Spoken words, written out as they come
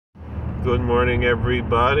Good morning,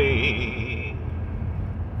 everybody.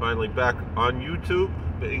 Finally back on YouTube,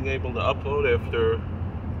 being able to upload after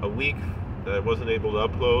a week that I wasn't able to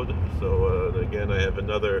upload. So again, I have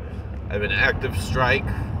an active strike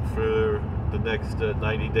for the next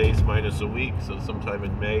 90 days minus a week, so sometime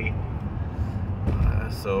in May.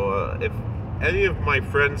 If any of my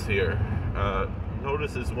friends here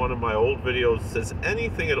notices one of my old videos says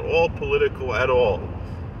anything at all political at all,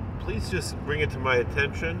 please just bring it to my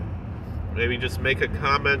attention. Maybe just make a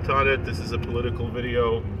comment on it. This is a political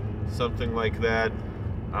video, something like that.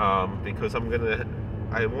 Because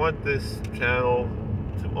I want this channel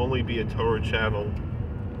to only be a Torah channel.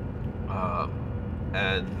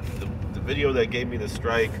 And the video that gave me the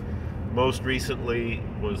strike most recently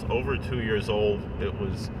was over 2 years old. It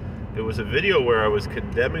was a video where I was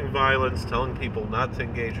condemning violence, telling people not to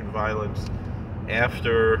engage in violence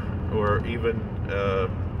after, or even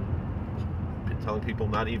telling people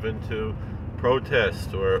not even to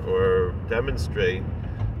protest or demonstrate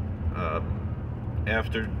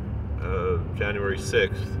after January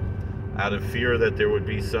 6th, out of fear that there would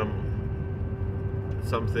be something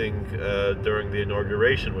during the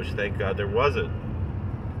inauguration, which thank God there wasn't.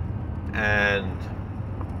 And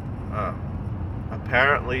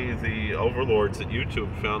apparently the overlords at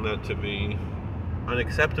YouTube found that to be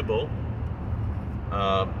unacceptable.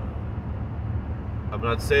 I'm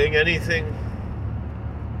not saying anything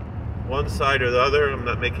one side or the other. I'm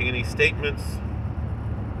not making any statements,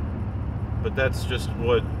 but that's just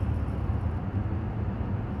what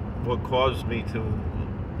caused me to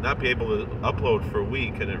not be able to upload for a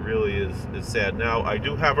week, and it really is sad. Now I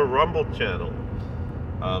do have a Rumble channel,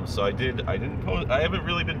 so I haven't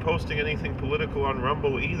really been posting anything political on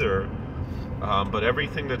Rumble either, but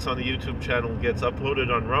everything that's on the YouTube channel gets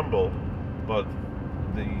uploaded on Rumble. But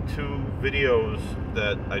the two videos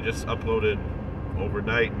that I just uploaded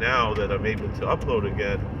overnight, now that I'm able to upload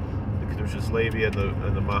again, the Kedushas Levi and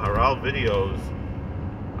the Maharal videos,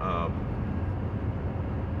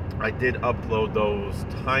 I did upload those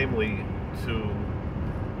timely to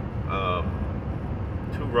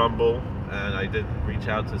Rumble, and I did reach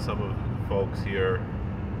out to some of the folks here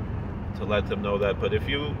to let them know that. But if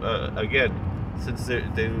you again, since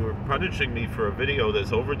they were punishing me for a video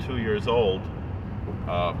that's over 2 years old,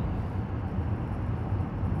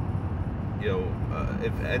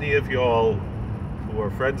 if any of y'all who are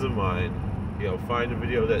friends of mine, find a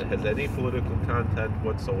video that has any political content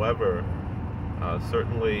whatsoever,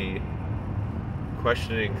 certainly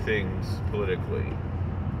questioning things politically,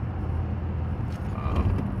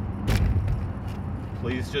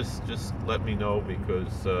 please just let me know,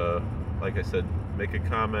 because like I said, make a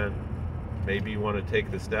comment. Maybe you want to take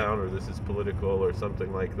this down, or this is political, or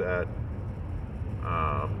something like that,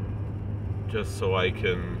 just so I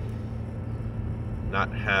can not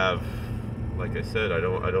have, like I said, I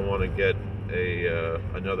don't want to get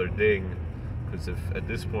another ding, because if at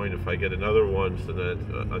this point, if I get another one, so that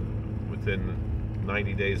within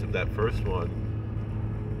 90 days of that first one,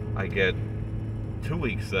 I get 2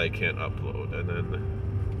 weeks that I can't upload, and then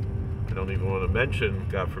I don't even want to mention,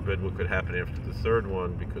 God forbid, what could happen after the third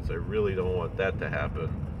one, because I really don't want that to happen.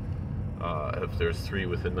 If there's 3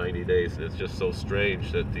 within 90 days, and it's just so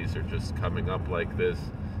strange that these are just coming up like this.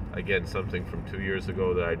 Again, something from 2 years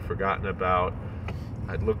ago that I'd forgotten about.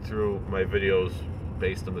 I'd looked through my videos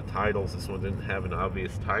based on the titles. This one didn't have an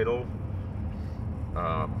obvious title.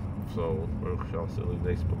 So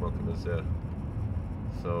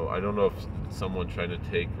I don't know if someone trying to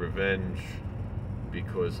take revenge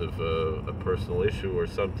because of a personal issue or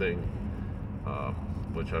something,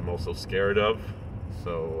 which I'm also scared of.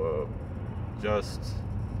 So just,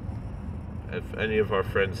 if any of our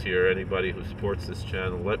friends here, anybody who supports this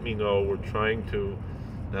channel, let me know. We're trying to,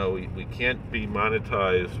 now we can't be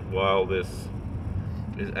monetized while this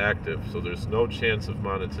is active, so there's no chance of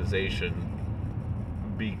monetization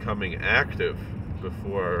becoming active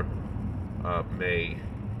before May,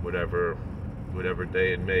 whatever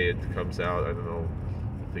day in May it comes out. I don't know,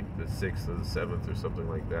 I think the 6th or the 7th or something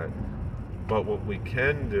like that. But what we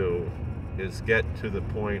can do is get to the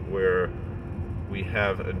point where we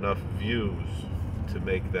have enough views to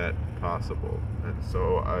make that possible. And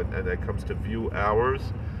so and that comes to view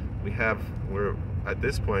hours, we're at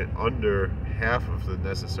this point under half of the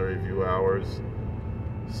necessary view hours.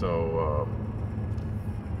 So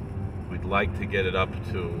we'd like to get it up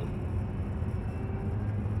to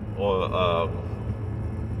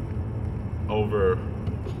over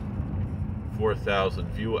 4,000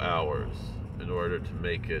 view hours in order to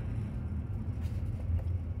make it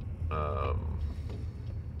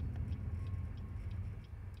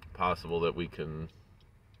possible that we can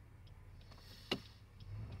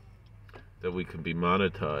that we can be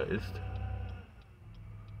monetized.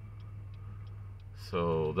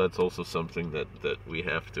 So that's also something that we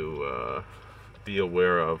have to be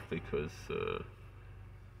aware of, because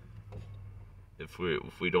if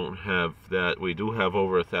we don't have that, we do have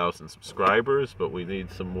over 1,000 subscribers, but we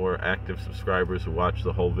need some more active subscribers who watch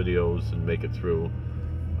the whole videos and make it through.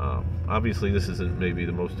 Obviously this isn't maybe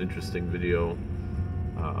the most interesting video,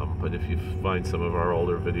 but if you find some of our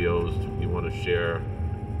older videos you want to share,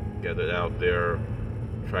 get it out there,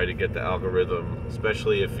 try to get the algorithm,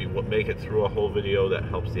 especially if you make it through a whole video, that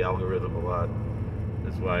helps the algorithm a lot.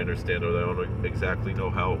 That's why I understand, or I don't exactly know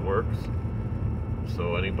how it works.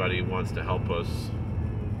 So anybody who wants to help us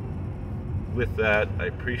with that, I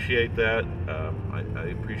appreciate that.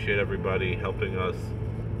 I appreciate everybody helping us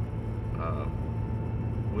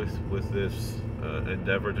with this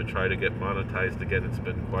endeavor to try to get monetized again. It's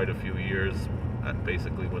been quite a few years.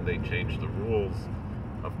 Basically, when they changed the rules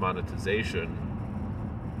of monetization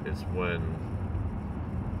is when,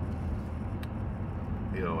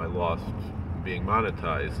 you know, I lost being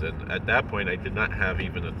monetized, and at that point I did not have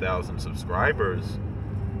even 1,000 subscribers,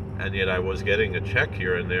 and yet I was getting a check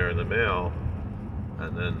here and there in the mail.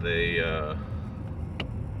 And then they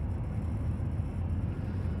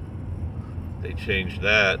changed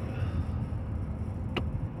that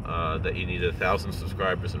that you need 1,000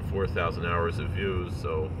 subscribers and 4,000 hours of views.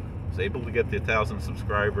 So I was able to get the 1,000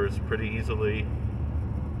 subscribers pretty easily,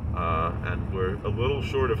 and we're a little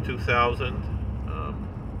short of 2,000.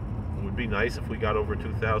 It would be nice if we got over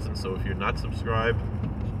 2,000, so if you're not subscribed,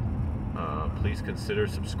 please consider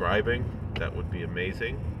subscribing. That would be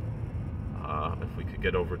amazing. If we could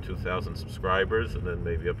get over 2,000 subscribers, and then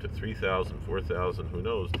maybe up to 3,000, 4,000, who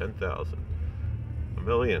knows, 10,000, a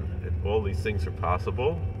million. All these things are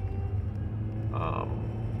possible.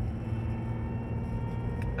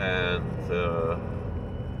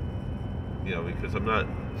 You know, because I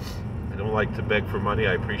don't like to beg for money.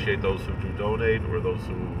 I appreciate those who do donate, or those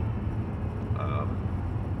who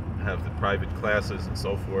have the private classes and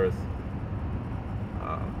so forth.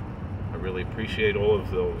 I really appreciate all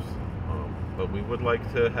of those. But we would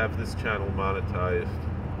like to have this channel monetized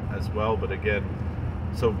as well. But again,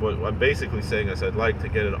 so what I'm basically saying is I'd like to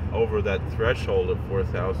get it over that threshold of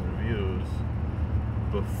 4,000 views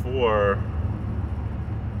before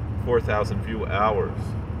 4,000 view hours,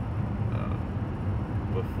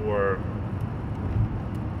 before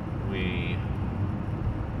we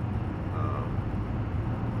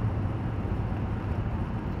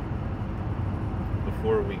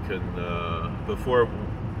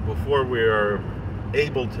before we are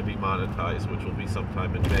able to be monetized, which will be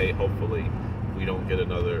sometime in May, hopefully, if we don't get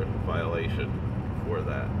another violation for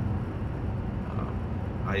that.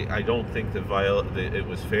 I don't think it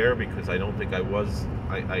was fair, because I don't think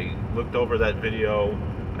I looked over that video,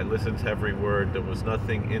 I listened to every word. There was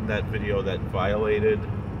nothing in that video that violated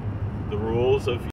the rules of